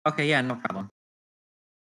Okay, yeah, no problem.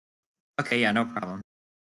 Okay, yeah, no problem.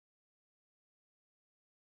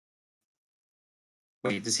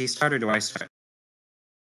 Wait, does he start or do I start?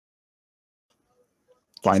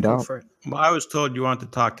 Find Just go out. for it. Well, I was told you wanted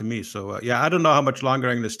to talk to me, so yeah, I don't know how much longer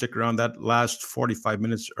I'm going to stick around. That last 45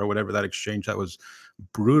 minutes or whatever, that exchange, that was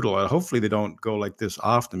brutal. Hopefully they don't go like this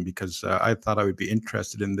often, because I thought I would be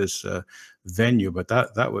interested in this venue, but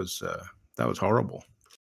that was horrible.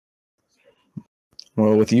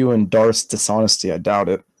 Well, with you and Darth's dishonesty, I doubt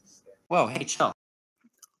it. Whoa, hey, chill.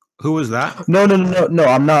 Who was that? No.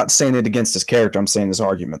 I'm not saying it against his character. I'm saying his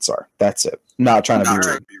arguments are. That's it. Not trying to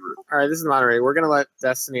be rude. All right, this is the moderator. We're gonna let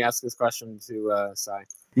Destiny ask this question to Sai.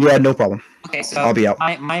 Yeah, no problem. Okay, so I'll be out.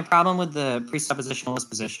 My problem with the presuppositionalist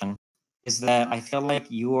position is that I feel like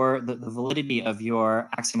the validity of your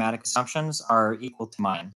axiomatic assumptions are equal to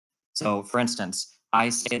mine. So, for instance, I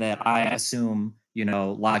say that I assume,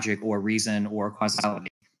 logic or reason or causality,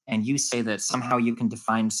 and you say that somehow you can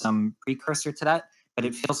define some precursor to that. But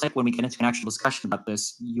it feels like when we get into an actual discussion about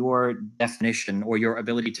this, your definition or your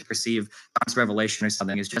ability to perceive God's revelation or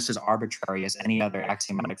something is just as arbitrary as any other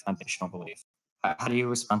axiomatic foundational belief. How do you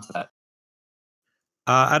respond to that?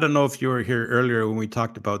 I don't know if you were here earlier when we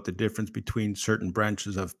talked about the difference between certain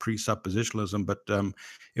branches of presuppositionalism, but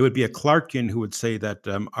it would be a Clarkian who would say that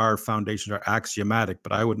our foundations are axiomatic,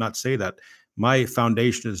 but I would not say that. My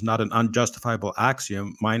foundation is not an unjustifiable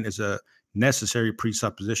axiom. Mine is a necessary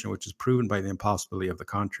presupposition, which is proven by the impossibility of the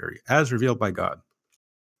contrary, as revealed by God.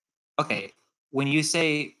 Okay, when you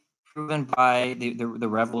say proven by the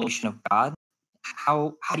revelation of God,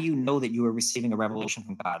 how do you know that you are receiving a revelation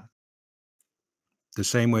from God? The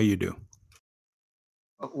same way you do.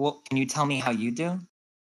 Well, can you tell me how you do?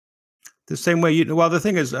 The same way you do. Well, the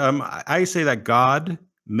thing is, I say that God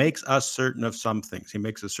makes us certain of some things. He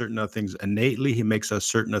makes us certain of things innately. He makes us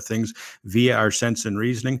certain of things via our sense and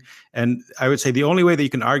reasoning. And I would say the only way that you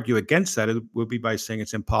can argue against that would be by saying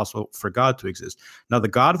it's impossible for God to exist. Now, the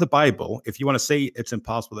God of the Bible, if you want to say it's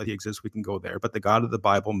impossible that he exists, we can go there. But the God of the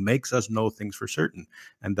Bible makes us know things for certain.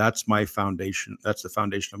 And that's my foundation. That's the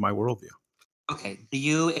foundation of my worldview. Okay. Do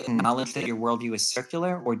you acknowledge that your worldview is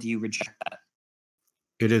circular, or do you reject that?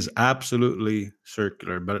 It is absolutely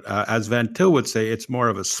circular, but as Van Til would say, it's more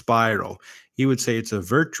of a spiral. He would say it's a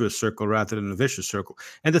virtuous circle rather than a vicious circle.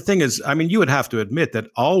 And the thing is, I mean, you would have to admit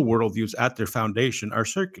that all worldviews at their foundation are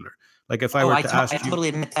circular. Like if I were to ask you... I totally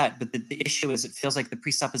admit that, but the issue is it feels like the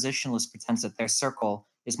presuppositionalist pretends that their circle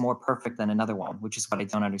is more perfect than another one, which is what I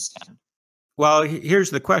don't understand. Well,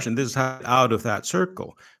 here's the question. This is how out of that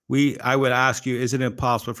circle. I would ask you, is it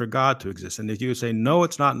impossible for God to exist? And if you say, no,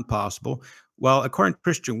 it's not impossible, well, according to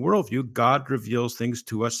Christian worldview, God reveals things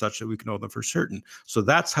to us such that we can know them for certain. So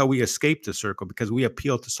that's how we escape the circle, because we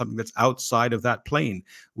appeal to something that's outside of that plane.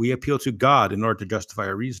 We appeal to God in order to justify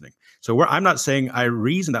our reasoning. So I'm not saying I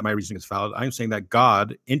reason that my reasoning is valid. I'm saying that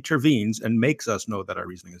God intervenes and makes us know that our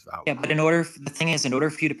reasoning is valid. Yeah, but in order for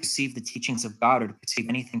you to perceive the teachings of God or to perceive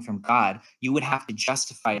anything from God, you would have to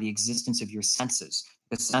justify the existence of your senses.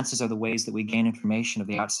 The senses are the ways that we gain information of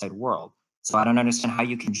the outside world. So I don't understand how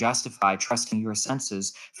you can justify trusting your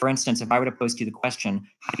senses. For instance, if I were to pose to you the question,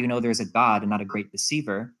 how do you know there's a God and not a great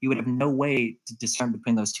deceiver? You would have no way to discern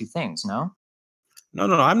between those two things, no?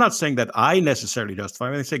 No. I'm not saying that I necessarily justify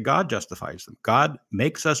them. I say God justifies them. God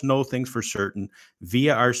makes us know things for certain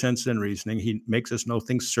via our sense and reasoning. He makes us know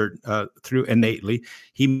things certain through innately.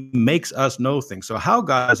 He makes us know things. So how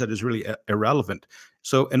God does that is really irrelevant.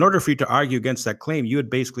 So in order for you to argue against that claim, you would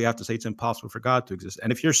basically have to say it's impossible for God to exist.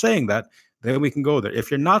 And if you're saying that, then we can go there. If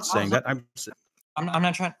you're not saying that, I'm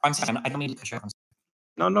not trying. I'm sorry. I don't mean to cut you off.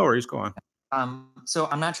 No worries. Go on. So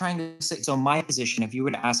I'm not trying to say, so my position, if you were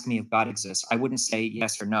to ask me if God exists, I wouldn't say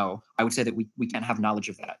yes or no. I would say that we can't have knowledge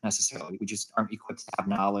of that necessarily. We just aren't equipped to have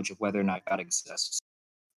knowledge of whether or not God exists.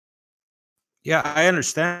 Yeah, I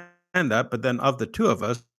understand that. But then of the two of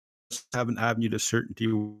us have an avenue to certainty,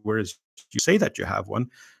 whereas you say that you have one,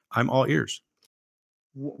 I'm all ears.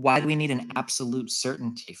 Why do we need an absolute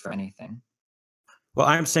certainty for anything? Well,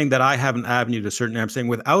 I'm saying that I have an avenue to certainty. I'm saying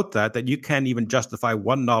without that you can't even justify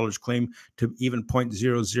one knowledge claim to even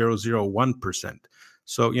 0.0001%.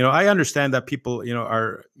 So, I understand that people,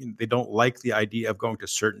 they don't like the idea of going to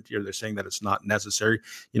certainty, or they're saying that it's not necessary.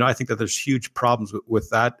 I think that there's huge problems with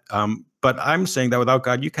that. But I'm saying that without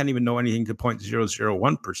God, you can't even know anything to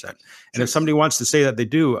 0.001%. And if somebody wants to say that they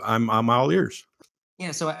do, I'm all ears.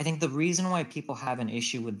 Yeah, so I think the reason why people have an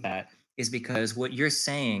issue with that is because what you're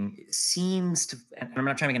saying seems to, and I'm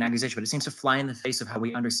not trying to make an accusation, but it seems to fly in the face of how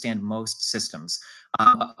we understand most systems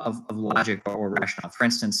of logic or rationale. For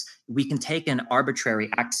instance, we can take an arbitrary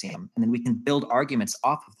axiom and then we can build arguments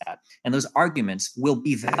off of that. And those arguments will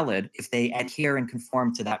be valid if they adhere and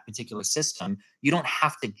conform to that particular system. You don't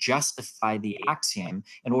have to justify the axiom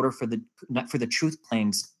in order for the truth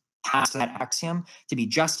claims past that axiom to be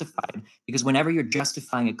justified, because whenever you're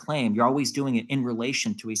justifying a claim, you're always doing it in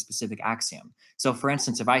relation to a specific axiom. So for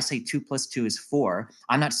instance, if I say 2 + 2 is 4,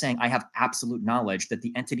 I'm not saying I have absolute knowledge that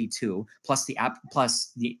the entity 2 plus the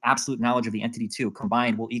absolute knowledge of the entity 2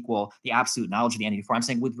 combined will equal the absolute knowledge of the entity 4. I'm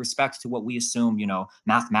saying with respect to what we assume,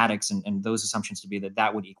 mathematics and those assumptions to be,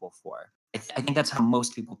 that would equal 4. I think that's how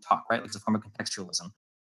most people talk, right? Like it's a form of contextualism.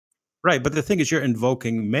 Right, but the thing is, you're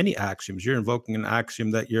invoking many axioms. You're invoking an axiom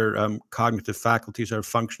that your cognitive faculties are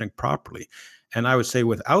functioning properly, and I would say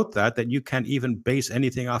without that you can't even base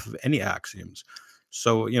anything off of any axioms.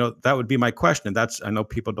 So, that would be my question, and I know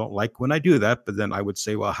people don't like when I do that, but then I would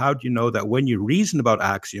say, well, how do you know that when you reason about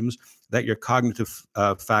axioms that your cognitive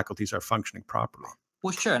faculties are functioning properly?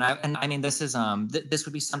 Well, sure, and I mean, this is this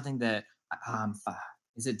would be something that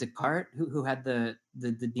is it Descartes who had the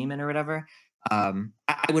demon or whatever?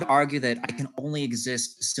 I would argue that I can only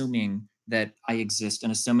exist assuming that I exist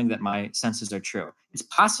and assuming that my senses are true. It's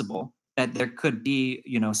possible that there could be,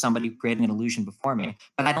 somebody creating an illusion before me,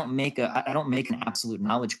 but I don't make an absolute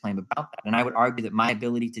knowledge claim about that. And I would argue that my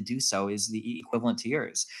ability to do so is the equivalent to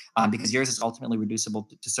yours, because yours is ultimately reducible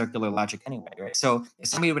to circular logic anyway, right? So if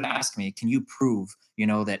somebody would ask me, can you prove,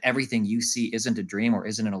 that everything you see isn't a dream or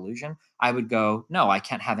isn't an illusion? I would go, no, I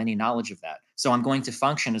can't have any knowledge of that. So I'm going to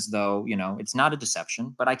function as though, it's not a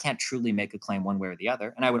deception, but I can't truly make a claim one way or the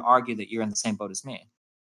other. And I would argue that you're in the same boat as me.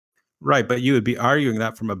 Right, but you would be arguing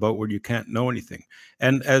that from a boat where you can't know anything.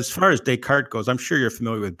 And as far as Descartes goes, I'm sure you're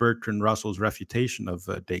familiar with Bertrand Russell's refutation of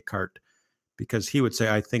Descartes, because he would say,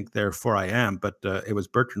 I think, therefore I am. But it was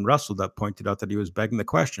Bertrand Russell that pointed out that he was begging the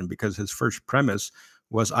question, because his first premise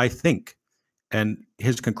was, I think. And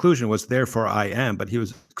his conclusion was, therefore I am. But he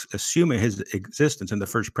was assuming his existence in the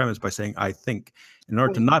first premise by saying, I think. In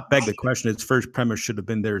order to not beg the question, his first premise should have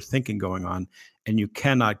been there's thinking going on. And you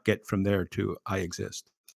cannot get from there to I exist.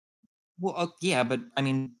 Well, yeah, but I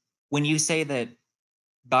mean, when you say that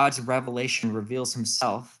God's revelation reveals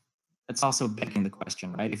himself, that's also begging the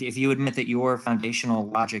question, right? If you admit that your foundational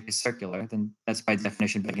logic is circular, then that's by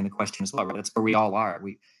definition begging the question as well, right? That's where we all are.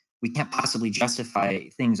 We can't possibly justify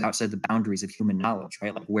things outside the boundaries of human knowledge,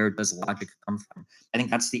 right? Like, where does logic come from? I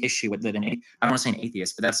think that's the issue with that. I don't want to say an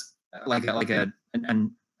atheist, but that's like a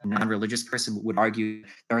non-religious person would argue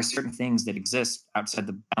there are certain things that exist outside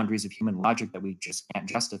the boundaries of human logic that we just can't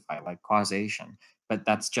justify, like causation. But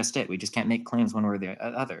that's just it. We just can't make claims one way or the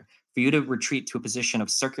other. For you to retreat to a position of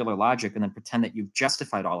circular logic and then pretend that you've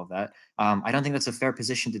justified all of that, I don't think that's a fair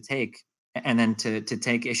position to take. And then to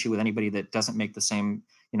take issue with anybody that doesn't make the same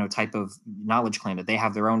type of knowledge claim, that they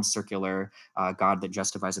have their own circular God that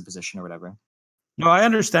justifies a position or whatever. No, I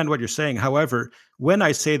understand what you're saying. However, when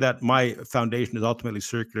I say that my foundation is ultimately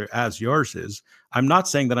circular as yours is, I'm not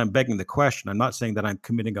saying that I'm begging the question. I'm not saying that I'm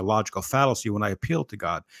committing a logical fallacy when I appeal to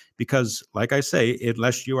God, because, like I say,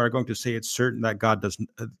 unless you are going to say it's certain that God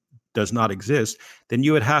does not exist, then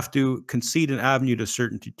you would have to concede an avenue to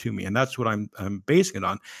certainty to me, and that's what I'm basing it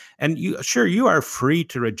on. And you are free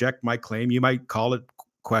to reject my claim. You might call it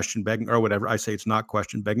question begging or whatever. I say it's not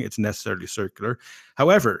question begging; it's necessarily circular.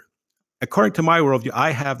 However, according to my worldview,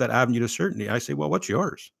 I have that avenue to certainty. I say, well, what's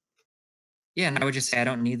yours? Yeah, and I would just say I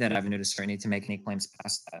don't need that avenue to certainty to make any claims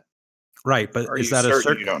past that. Right, but is that a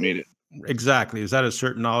certain? You don't need it. Exactly. Is that a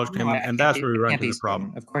certain knowledge claim? No, And that's where we run into the certain.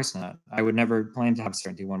 problem. Of course not. I would never claim to have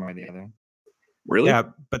certainty one way or the other. Really? Yeah,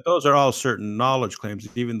 but those are all certain knowledge claims,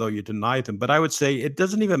 even though you deny them. But I would say it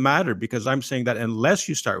doesn't even matter, because I'm saying that unless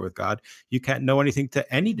you start with God, you can't know anything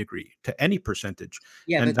to any degree, to any percentage.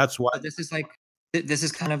 Yeah, and that's why. this is like this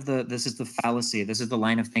is kind of this is the fallacy. This is the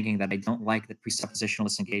line of thinking that I don't like that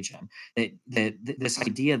presuppositionalists engage in. This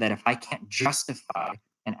idea that if I can't justify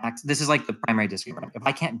an act, this is like the primary disagreement. If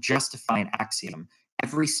I can't justify an axiom,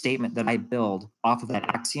 every statement that I build off of that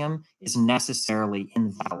axiom is necessarily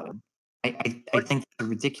invalid. I think that's a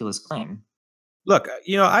ridiculous claim. Look,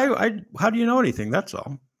 I how do you know anything? That's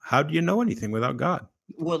all. How do you know anything without God?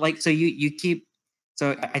 Well, like, so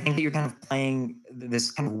So I think that you're kind of playing this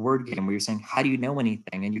kind of word game where you're saying, how do you know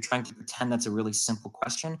anything? And you're trying to pretend that's a really simple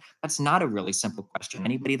question. That's not a really simple question.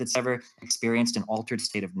 Anybody that's ever experienced an altered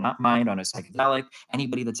state of not mind on a psychedelic,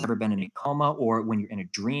 anybody that's ever been in a coma or when you're in a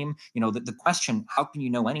dream, the question, how can you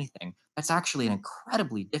know anything? That's actually an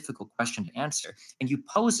incredibly difficult question to answer. And you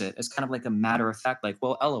pose it as kind of like a matter of fact, like,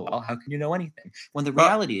 well, LOL, how can you know anything? When the Well,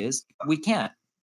 reality is we can't.